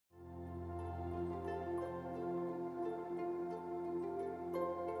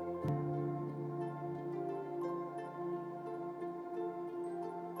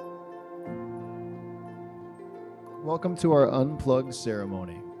Welcome to our Unplugged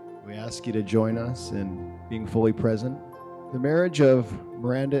ceremony. We ask you to join us in being fully present. The marriage of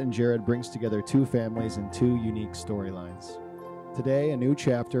Miranda and Jared brings together two families and two unique storylines. Today, a new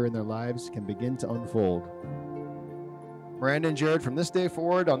chapter in their lives can begin to unfold. Miranda and Jared, from this day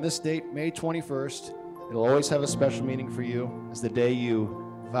forward, on this date, May 21st, it'll always have a special meaning for you as the day you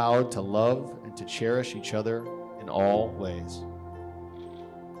vowed to love and to cherish each other in all ways.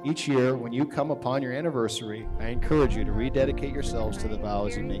 Each year, when you come upon your anniversary, I encourage you to rededicate yourselves to the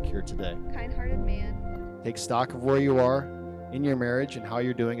vows you make here today. Kind-hearted man. Take stock of where you are in your marriage and how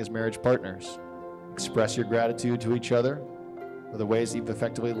you're doing as marriage partners. Express your gratitude to each other for the ways you've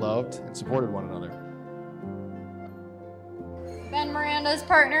effectively loved and supported one another. Been Miranda's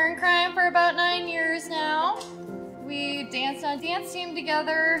partner in crime for about 9 years now. We danced on a dance team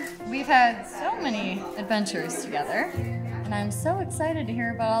together. We've had so many adventures together. And I'm so excited to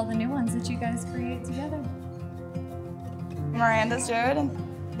hear about all the new ones that you guys create together. Miranda's Jared, and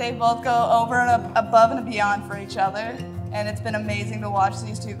they both go over and above and beyond for each other. And it's been amazing to watch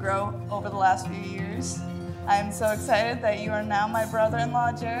these two grow over the last few years. I'm so excited that you are now my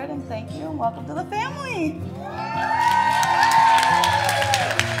brother-in-law, Jared, and thank you and welcome to the family.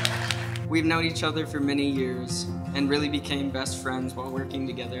 We've known each other for many years and really became best friends while working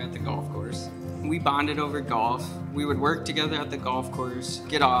together at the golf course. We bonded over golf. We would work together at the golf course,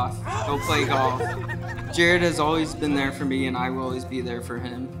 get off, go play golf. Jared has always been there for me and I will always be there for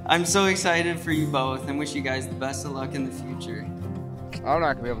him. I'm so excited for you both and wish you guys the best of luck in the future. I'm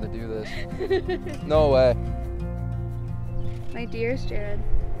not gonna be able to do this. No way. My dearest Jared,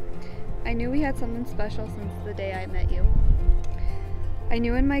 I knew we had something special since the day I met you. I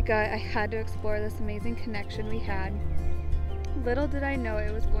knew in my gut I had to explore this amazing connection we had. Little did I know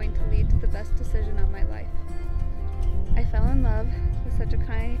it was going to lead to the best decision of my life. I fell in love with such a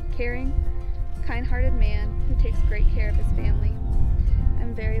caring, kind-hearted man who takes great care of his family.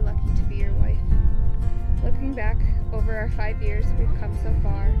 I'm very lucky to be your wife. Looking back over our 5 years, we've come so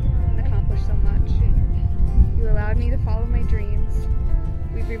far and accomplished so much. You allowed me to follow my dreams.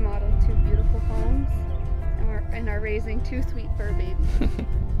 We've remodeled 2 beautiful homes and are raising 2 sweet fur babies.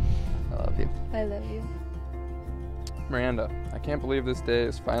 I love you. I love you. Miranda, I can't believe this day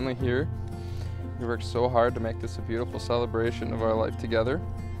is finally here. You worked so hard to make this a beautiful celebration of our life together.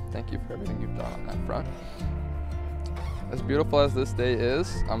 Thank you for everything you've done on that front. As beautiful as this day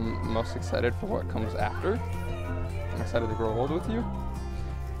is, I'm most excited for what comes after. I'm excited to grow old with you,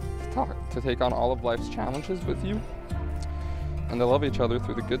 to take on all of life's challenges with you, and to love each other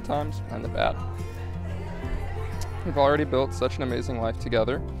through the good times and the bad. We've already built such an amazing life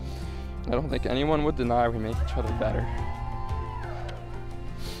together. I don't think anyone would deny we make each other better.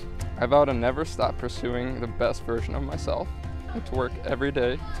 I vow to never stop pursuing the best version of myself and to work every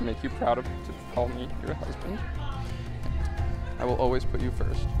day to make you proud of to call me your husband. I will always put you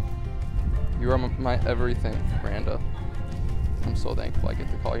first. You are my everything, Miranda. I'm so thankful I get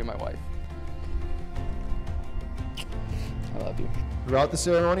to call you my wife. I love you. Throughout the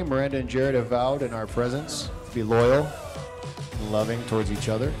ceremony, Miranda and Jared have vowed in our presence to be loyal and loving towards each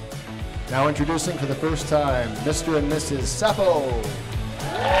other. Now introducing for the first time, Mr. and Mrs. Sappho.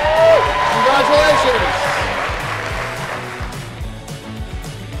 Congratulations!